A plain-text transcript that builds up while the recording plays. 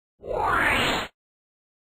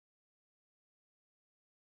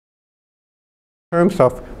In terms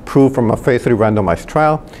of proof from a phase 3 randomized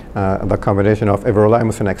trial, the combination of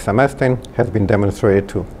everolimus and exemestane has been demonstrated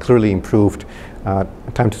to clearly improved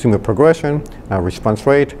time to tumor progression, response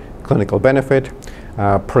rate, clinical benefit.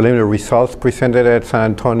 Preliminary results presented at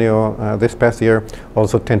San Antonio this past year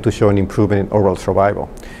also tend to show an improvement in overall survival.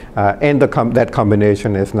 And that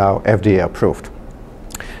combination is now FDA approved.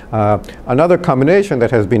 Another combination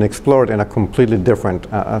that has been explored in a completely different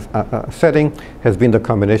setting has been the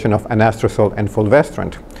combination of anastrozole and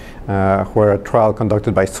fulvestrant, where a trial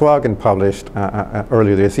conducted by SWOG and published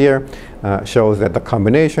earlier this year shows that the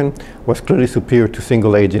combination was clearly superior to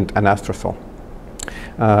single-agent anastrozole.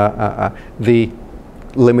 The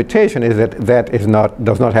limitation is that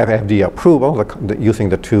does not have FDA approval using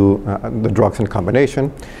the drugs in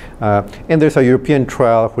combination, and there's a European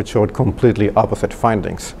trial which showed completely opposite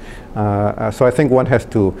findings. So I think one has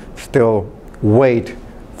to still wait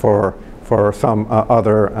for some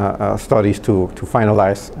other studies to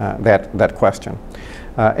finalize that question.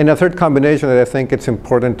 And a third combination that I think it's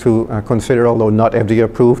important to consider, although not FDA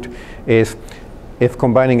approved, is if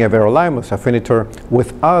combining everolimus, Afinitor,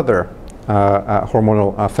 with other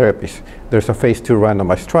hormonal therapies. There's a phase 2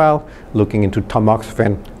 randomized trial looking into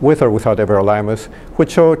tamoxifen with or without everolimus,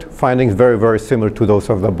 which showed findings very, very similar to those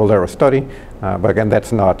of the Bolero study. But again,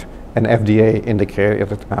 that's not an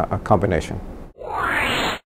FDA-indicated combination.